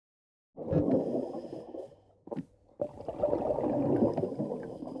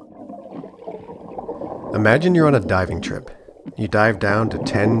Imagine you're on a diving trip. You dive down to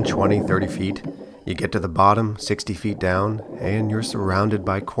 10, 20, 30 feet. You get to the bottom, 60 feet down, and you're surrounded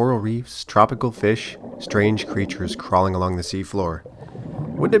by coral reefs, tropical fish, strange creatures crawling along the seafloor.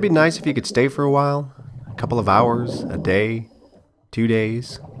 Wouldn't it be nice if you could stay for a while? A couple of hours, a day, 2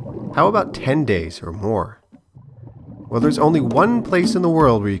 days? How about 10 days or more? Well, there's only one place in the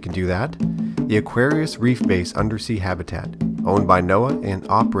world where you can do that. The Aquarius Reef Base undersea habitat, owned by NOAA and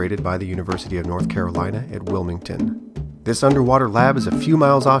operated by the University of North Carolina at Wilmington. This underwater lab is a few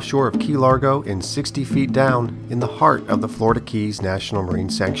miles offshore of Key Largo and 60 feet down in the heart of the Florida Keys National Marine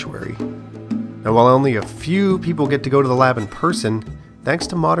Sanctuary. Now, while only a few people get to go to the lab in person, thanks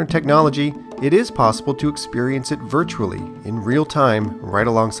to modern technology, it is possible to experience it virtually, in real time, right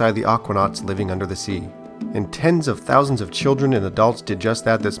alongside the aquanauts living under the sea. And tens of thousands of children and adults did just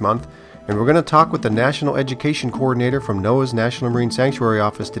that this month, and we're going to talk with the National Education Coordinator from NOAA's National Marine Sanctuary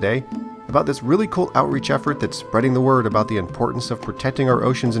Office today about this really cool outreach effort that's spreading the word about the importance of protecting our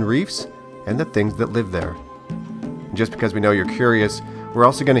oceans and reefs and the things that live there. And just because we know you're curious, we're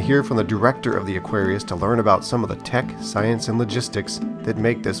also going to hear from the director of the Aquarius to learn about some of the tech, science, and logistics that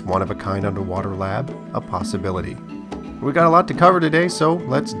make this one-of-a-kind underwater lab a possibility. We've got a lot to cover today, so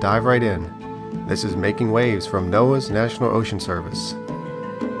let's dive right in. This is Making Waves from NOAA's National Ocean Service.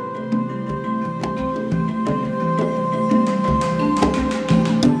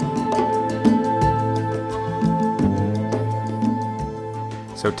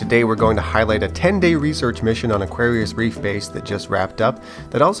 So today we're going to highlight a 10-day research mission on Aquarius Reef Base that just wrapped up,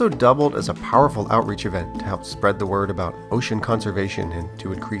 that also doubled as a powerful outreach event to help spread the word about ocean conservation and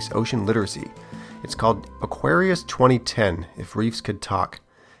to increase ocean literacy. It's called Aquarius 2010, If Reefs Could Talk,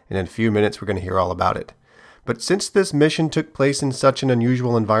 and in a few minutes we're going to hear all about it. But since this mission took place in such an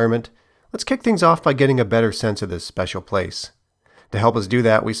unusual environment, let's kick things off by getting a better sense of this special place. To help us do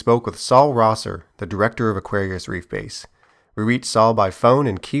that, we spoke with Saul Rosser, the director of Aquarius Reef Base. We reached Saul by phone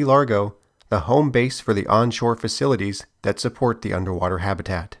in Key Largo, the home base for the onshore facilities that support the underwater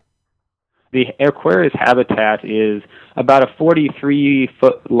habitat. The Aquarius habitat is about a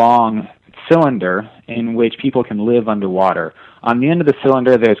 43-foot-long cylinder in which people can live underwater. On the end of the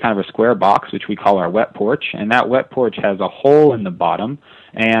cylinder, there's kind of a square box, which we call our wet porch, and that wet porch has a hole in the bottom,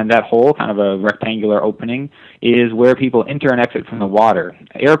 and that hole, kind of a rectangular opening, is where people enter and exit from the water.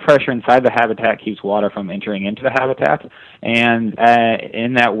 Air pressure inside the habitat keeps water from entering into the habitat, and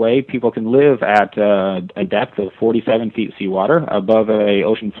in that way, people can live at a depth of 47 feet seawater above a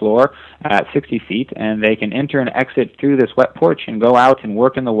ocean floor at 60 feet, and they can enter and exit through this wet porch and go out and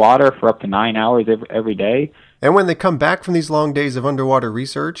work in the water for up to 9 hours every day. And when they come back from these long days of underwater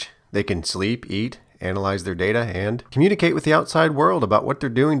research, they can sleep, eat, analyze their data, and communicate with the outside world about what they're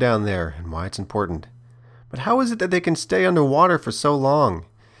doing down there and why it's important. But how is it that they can stay underwater for so long?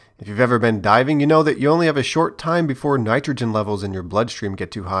 If you've ever been diving, you know that you only have a short time before nitrogen levels in your bloodstream get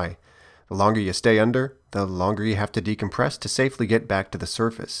too high. The longer you stay under, the longer you have to decompress to safely get back to the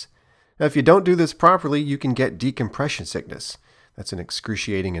surface. Now, if you don't do this properly, you can get decompression sickness. That's an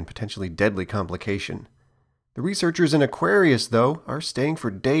excruciating and potentially deadly complication. The researchers in Aquarius, though, are staying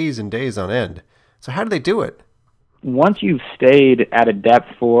for days and days on end. So how do they do it? Once you've stayed at a depth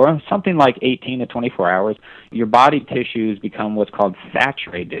for something like 18 to 24 hours, your body tissues become what's called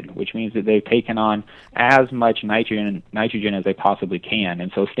saturated, which means that they've taken on as much nitrogen as they possibly can.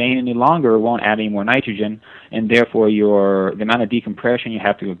 And so staying any longer won't add any more nitrogen, and therefore the amount of decompression you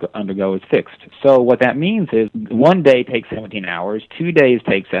have to undergo is fixed. So what that means is 1 day takes 17 hours, 2 days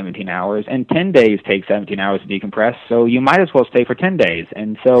take 17 hours, and 10 days take 17 hours to decompress. So you might as well stay for 10 days.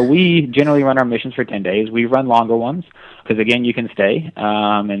 And so we generally run our missions for 10 days. We run longer ones because, again, you can stay,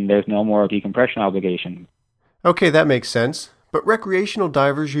 and there's no more decompression obligation. Okay, that makes sense. But recreational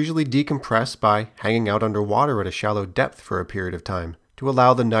divers usually decompress by hanging out underwater at a shallow depth for a period of time to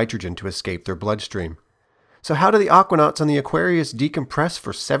allow the nitrogen to escape their bloodstream. So how do the aquanauts on the Aquarius decompress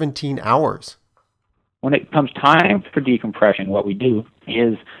for 17 hours? When it comes time for decompression, what we do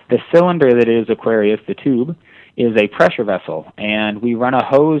is the cylinder that is Aquarius, the tube, is a pressure vessel, and we run a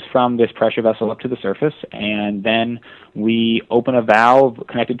hose from this pressure vessel up to the surface, and then we open a valve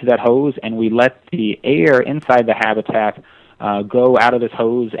connected to that hose, and we let the air inside the habitat go out of this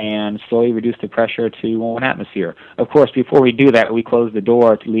hose and slowly reduce the pressure to 1 atmosphere. Of course, before we do that, we close the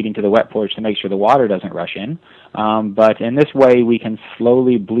door leading to the wet porch to make sure the water doesn't rush in. But in this way, we can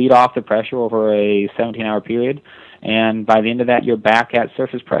slowly bleed off the pressure over a 17-hour period. And by the end of that, you're back at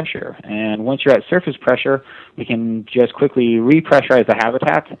surface pressure. And once you're at surface pressure, we can just quickly repressurize the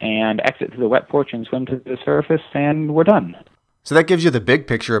habitat and exit to the wet porch and swim to the surface, and we're done. So that gives you the big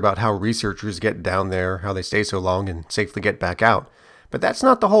picture about how researchers get down there, how they stay so long and safely get back out. But that's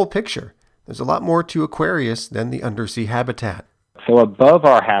not the whole picture. There's a lot more to Aquarius than the undersea habitat. So above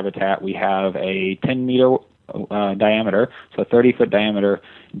our habitat, we have a 10-meter diameter, so 30-foot diameter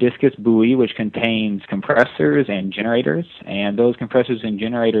discus buoy, which contains compressors and generators. And those compressors and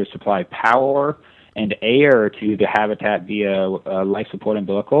generators supply power and air to the habitat via life support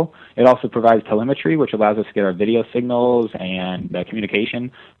umbilical. It also provides telemetry, which allows us to get our video signals and communication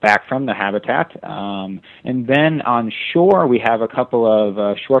back from the habitat. And then on shore, we have a couple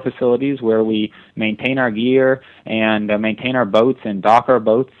of shore facilities where we maintain our gear and maintain our boats and dock our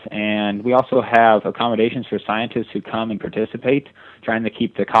boats. And we also have accommodations for scientists who come and participate, trying to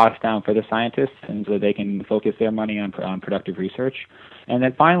keep the cost down for the scientists and so they can focus their money on productive research. And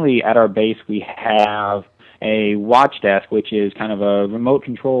then finally, at our base, we have a watch desk, which is kind of a remote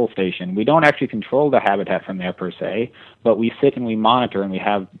control station. We don't actually control the habitat from there per se, but we sit and we monitor, and we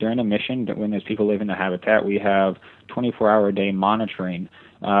have, during a mission, when there's people living in the habitat, we have 24-hour-a-day monitoring,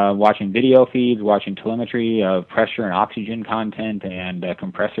 watching video feeds, watching telemetry of pressure and oxygen content and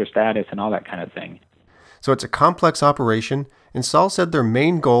compressor status and all that kind of thing. So it's a complex operation, and Saul said their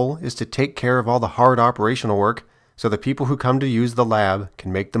main goal is to take care of all the hard operational work so the people who come to use the lab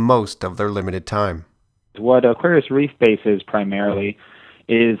can make the most of their limited time. What Aquarius Reef Base is primarily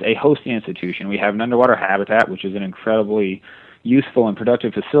is a hosting institution. We have an underwater habitat, which is an incredibly useful and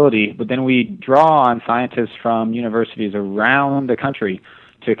productive facility, but then we draw on scientists from universities around the country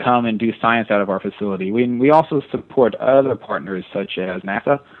to come and do science out of our facility. We also support other partners such as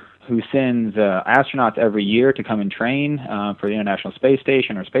NASA, who sends astronauts every year to come and train for the International Space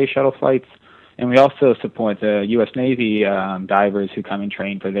Station or space shuttle flights. And we also support the U.S. Navy divers who come and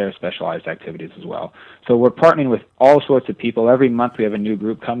train for their specialized activities as well. So we're partnering with all sorts of people. Every month we have a new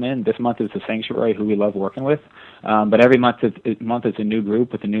group come in. This month is the Sanctuary, who we love working with. But every month it's a new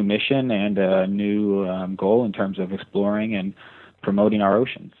group with a new mission and a new goal in terms of exploring and promoting our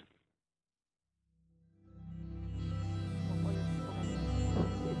oceans.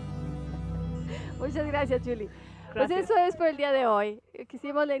 Muchas gracias, Julie. Pues eso es por el día de hoy.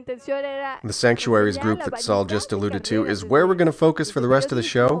 La intención era The Sanctuaries group that Saul just alluded to is where we're going to focus for the rest of the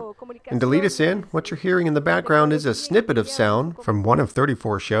show. And to lead us in, what you're hearing in the background is a snippet of sound from one of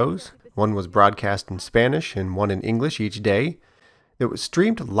 34 shows. One was broadcast in Spanish and one in English each day. It was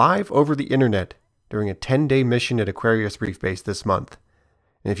streamed live over the internet during a 10-day mission at Aquarius Reef Base this month.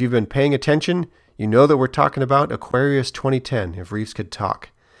 And if you've been paying attention, you know that we're talking about Aquarius 2010, If Reefs Could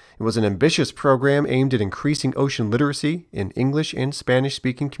Talk. It was an ambitious program aimed at increasing ocean literacy in English and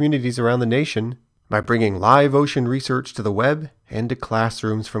Spanish-speaking communities around the nation by bringing live ocean research to the web and to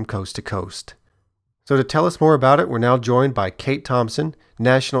classrooms from coast to coast. So to tell us more about it, we're now joined by Kate Thompson,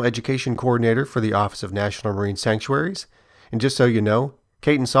 National Education Coordinator for the Office of National Marine Sanctuaries. And just so you know,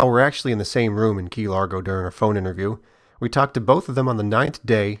 Kate and Saul were actually in the same room in Key Largo during our phone interview. We talked to both of them on the 9th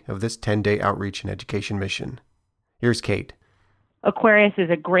day of this 10-day outreach and education mission. Here's Kate. Aquarius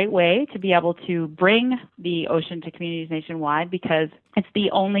is a great way to be able to bring the ocean to communities nationwide because it's the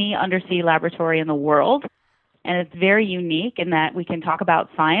only undersea laboratory in the world, and it's very unique in that we can talk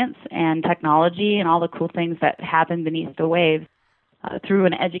about science and technology and all the cool things that happen beneath the waves through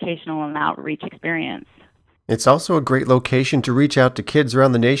an educational and outreach experience. It's also a great location to reach out to kids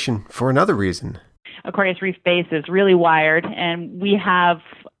around the nation for another reason. Aquarius Reef Base is really wired, and we have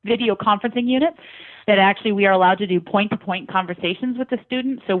video conferencing units that actually we are allowed to do point-to-point conversations with the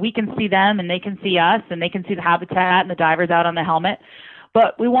students, so we can see them and they can see us and they can see the habitat and the divers out on the helmet.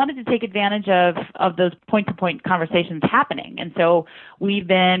 But we wanted to take advantage of those point-to-point conversations happening, and so we've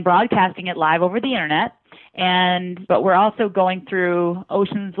been broadcasting it live over the internet. But we're also going through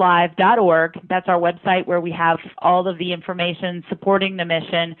oceanslive.org. That's our website where we have all of the information supporting the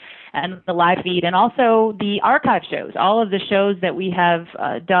mission and the live feed, and also the archive shows. All of the shows that we have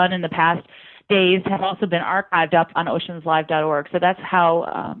done in the past days have also been archived up on oceanslive.org. So that's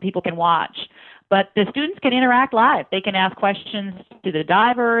how people can watch. But the students can interact live. They can ask questions to the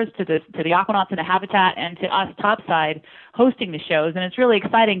divers, to the aquanauts in the habitat, and to us topside hosting the shows. And it's really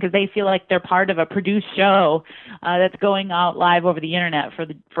exciting because they feel like they're part of a produced show that's going out live over the internet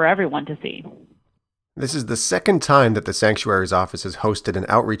for everyone to see. This is the second time that the Sanctuaries Office has hosted an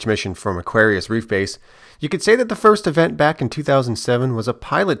outreach mission from Aquarius Reef Base. You could say that the first event back in 2007 was a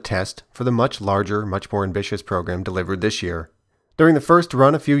pilot test for the much larger, much more ambitious program delivered this year. During the first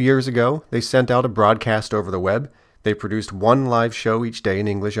run a few years ago, they sent out a broadcast over the web. They produced one live show each day in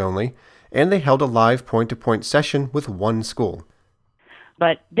English only, and they held a live point-to-point session with one school.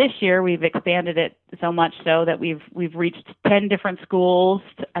 But this year we've expanded it so much so that we've reached 10 different schools,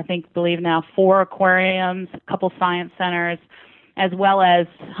 believe now 4 aquariums, a couple science centers, as well as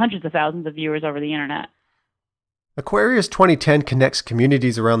hundreds of thousands of viewers over the internet. Aquarius 2010 connects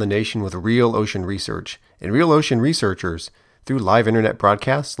communities around the nation with real ocean research and real ocean researchers through live internet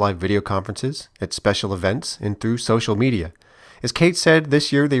broadcasts, live video conferences, at special events, and through social media. As Kate said,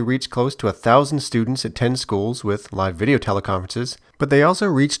 this year they reached close to 1,000 students at 10 schools with live video teleconferences, but they also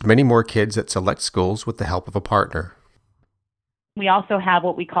reached many more kids at select schools with the help of a partner. We also have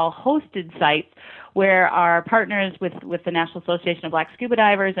what we call hosted sites, where our partners with the National Association of Black Scuba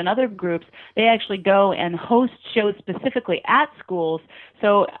Divers and other groups, they actually go and host shows specifically at schools.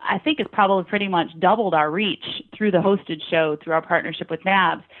 So I think it's probably pretty much doubled our reach through the hosted show through our partnership with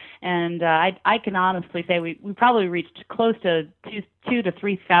NABS. And I can honestly say we probably reached close to 2,000 to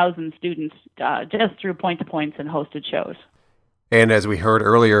 3,000 students just through point-to-points and hosted shows. And as we heard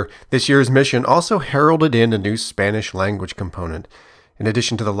earlier, this year's mission also heralded in a new Spanish language component. In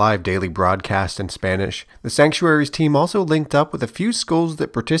addition to the live daily broadcast in Spanish, the Sanctuaries team also linked up with a few schools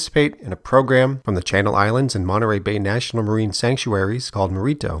that participate in a program from the Channel Islands and Monterey Bay National Marine Sanctuaries called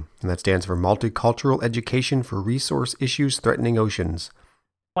MARITO, and that stands for Multicultural Education for Resource Issues Threatening Oceans.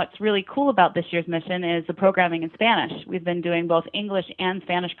 What's really cool about this year's mission is the programming in Spanish. We've been doing both English and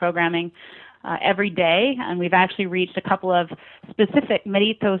Spanish programming every day, and we've actually reached a couple of specific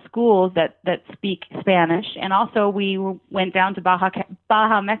Marito schools that speak Spanish. And also we went down to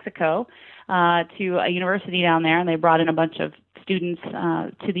Baja, Mexico, to a university down there, and they brought in a bunch of students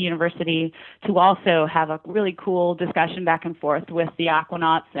to the university to also have a really cool discussion back and forth with the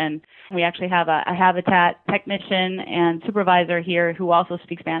aquanauts. And we actually have a habitat technician and supervisor here who also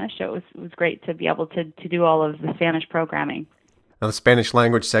speaks Spanish, so it was great to be able to do all of the Spanish programming. Now, the Spanish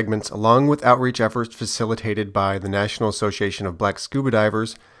language segments, along with outreach efforts facilitated by the National Association of Black Scuba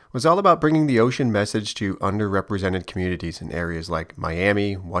Divers, was all about bringing the ocean message to underrepresented communities in areas like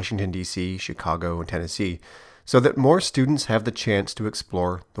Miami, Washington, D.C., Chicago, and Tennessee, so that more students have the chance to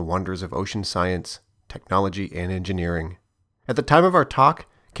explore the wonders of ocean science, technology, and engineering. At the time of our talk,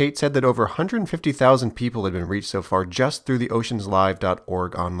 Kate said that over 150,000 people had been reached so far just through the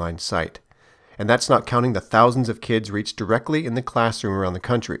oceanslive.org online site. And that's not counting the thousands of kids reached directly in the classroom around the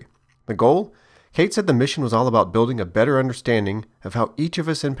country. The goal? Kate said the mission was all about building a better understanding of how each of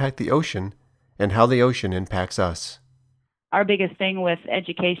us impact the ocean and how the ocean impacts us. Our biggest thing with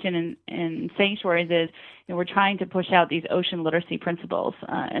education and sanctuaries is we're trying to push out these ocean literacy principles.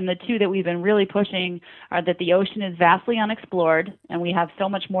 And the two that we've been really pushing are that the ocean is vastly unexplored and we have so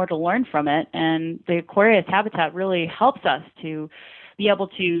much more to learn from it. And the Aquarius habitat really helps us to be able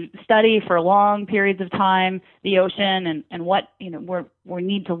to study for long periods of time the ocean and what we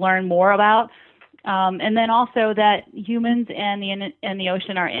need to learn more about, and then also that humans and the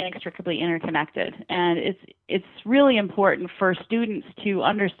ocean are inextricably interconnected. And it's really important for students to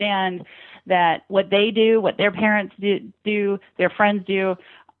understand that what they do, what their parents do, their friends do,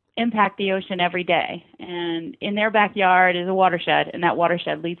 impact the ocean every day. And in their backyard is a watershed, and that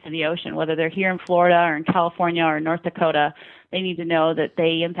watershed leads to the ocean. Whether they're here in Florida or in California or North Dakota, they need to know that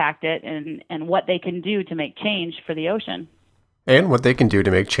they impact it and what they can do to make change for the ocean. And what they can do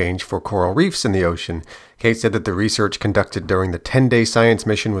to make change for coral reefs in the ocean. Kate said that the research conducted during the 10-day science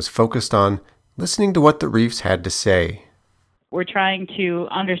mission was focused on listening to what the reefs had to say. We're trying to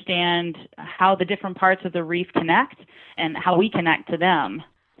understand how the different parts of the reef connect and how we connect to them.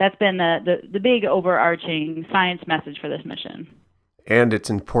 That's been the big overarching science message for this mission. And it's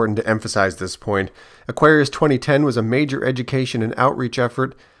important to emphasize this point. Aquarius 2010 was a major education and outreach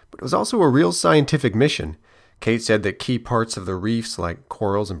effort, but it was also a real scientific mission. Kate said that key parts of the reefs, like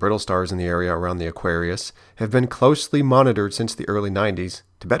corals and brittle stars in the area around the Aquarius, have been closely monitored since the early 90s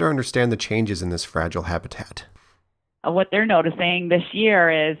to better understand the changes in this fragile habitat. What they're noticing this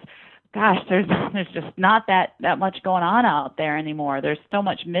year is, gosh, there's just not that much going on out there anymore. There's so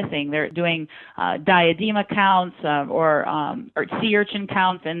much missing. They're doing diadema counts or sea urchin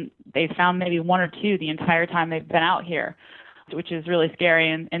counts, and they've found maybe one or two the entire time they've been out here, which is really scary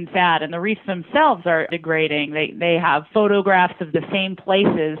and sad. And the reefs themselves are degrading. They have photographs of the same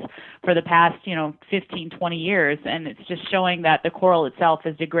places for the past 15, 20 years, and it's just showing that the coral itself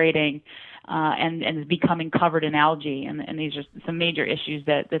is degrading and is becoming covered in algae. And these are some major issues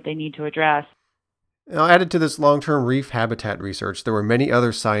that they need to address. Now, added to this long-term reef habitat research, there were many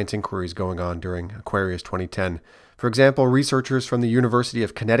other science inquiries going on during Aquarius 2010. For example, researchers from the University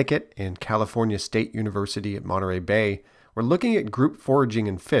of Connecticut and California State University at Monterey Bay were looking at group foraging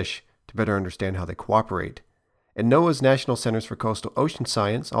in fish to better understand how they cooperate. And NOAA's National Centers for Coastal Ocean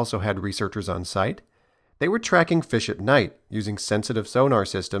Science also had researchers on site. They were tracking fish at night using sensitive sonar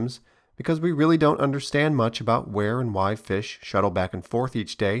systems because we really don't understand much about where and why fish shuttle back and forth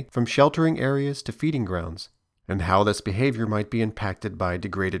each day from sheltering areas to feeding grounds. and how this behavior might be impacted by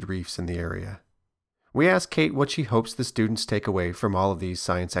degraded reefs in the area. We asked Kate what she hopes the students take away from all of these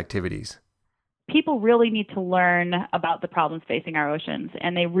science activities. People really need to learn about the problems facing our oceans,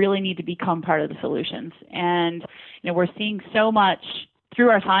 and they really need to become part of the solutions. And we're seeing so much through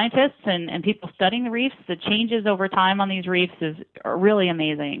our scientists and people studying the reefs. The changes over time on these reefs are really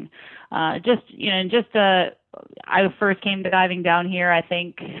amazing. I first came diving down here, I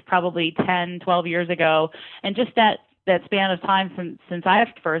think, probably 10, 12 years ago, and just that span of time since I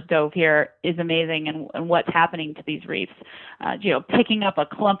first dove here is amazing, and what's happening to these reefs. Picking up a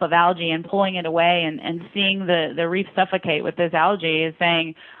clump of algae and pulling it away and seeing the reef suffocate with this algae is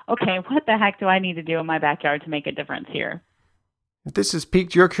saying, okay, what the heck do I need to do in my backyard to make a difference here? If this has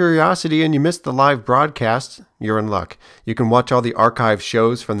piqued your curiosity and you missed the live broadcast, you're in luck. You can watch all the archive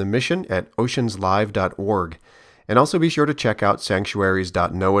shows from the mission at oceanslive.org. And also be sure to check out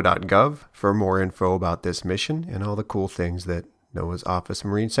sanctuaries.noaa.gov for more info about this mission and all the cool things that NOAA's Office of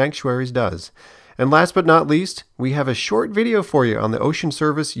Marine Sanctuaries does. And last but not least, we have a short video for you on the Ocean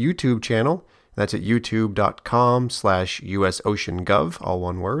Service YouTube channel. That's at youtube.com/usoceangov, all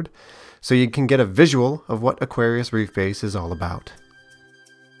one word, so you can get a visual of what Aquarius Reef Base is all about.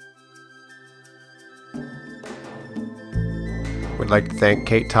 We'd like to thank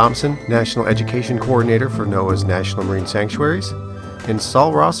Kate Thompson, National Education Coordinator for NOAA's National Marine Sanctuaries, and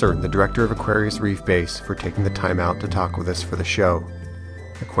Saul Rosser, the Director of Aquarius Reef Base, for taking the time out to talk with us for the show.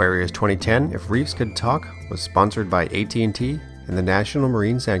 Aquarius 2010, If Reefs Could Talk, was sponsored by AT&T and the National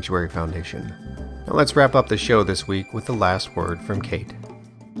Marine Sanctuary Foundation. Now let's wrap up the show this week with the last word from Kate.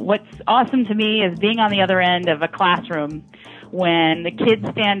 What's awesome to me is being on the other end of a classroom when the kids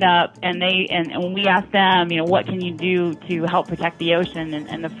stand up and when we ask them, what can you do to help protect the ocean? And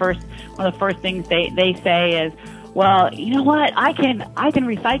one of the first things they say is, well, you know what, I can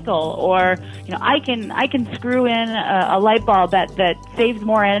recycle, or I can screw in a light bulb that saves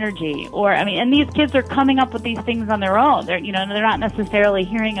more energy, and these kids are coming up with these things on their own. They're not necessarily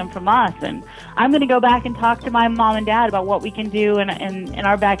hearing them from us. And I'm going to go back and talk to my mom and dad about what we can do in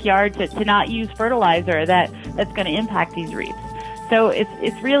our backyard to not use fertilizer that's going to impact these reefs. So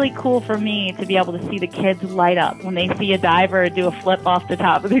it's really cool for me to be able to see the kids light up when they see a diver do a flip off the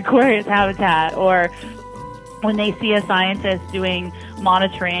top of the Aquarius habitat, or when they see a scientist doing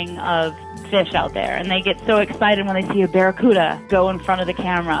monitoring of fish out there, and they get so excited when they see a barracuda go in front of the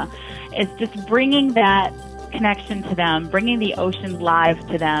camera. It's just bringing that connection to them, bringing the ocean live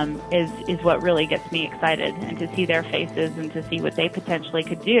to them is what really gets me excited, and to see their faces and to see what they potentially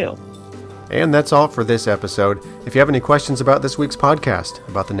could do. And that's all for this episode. If you have any questions about this week's podcast,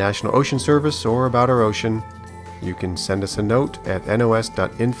 about the National Ocean Service, or about our ocean, you can send us a note at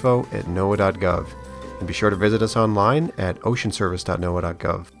nos.info@noaa.gov. And be sure to visit us online at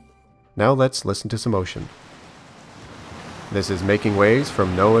oceanservice.noaa.gov. Now let's listen to some ocean. This is Making Waves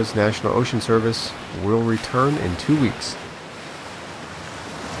from NOAA's National Ocean Service. We'll return in 2 weeks.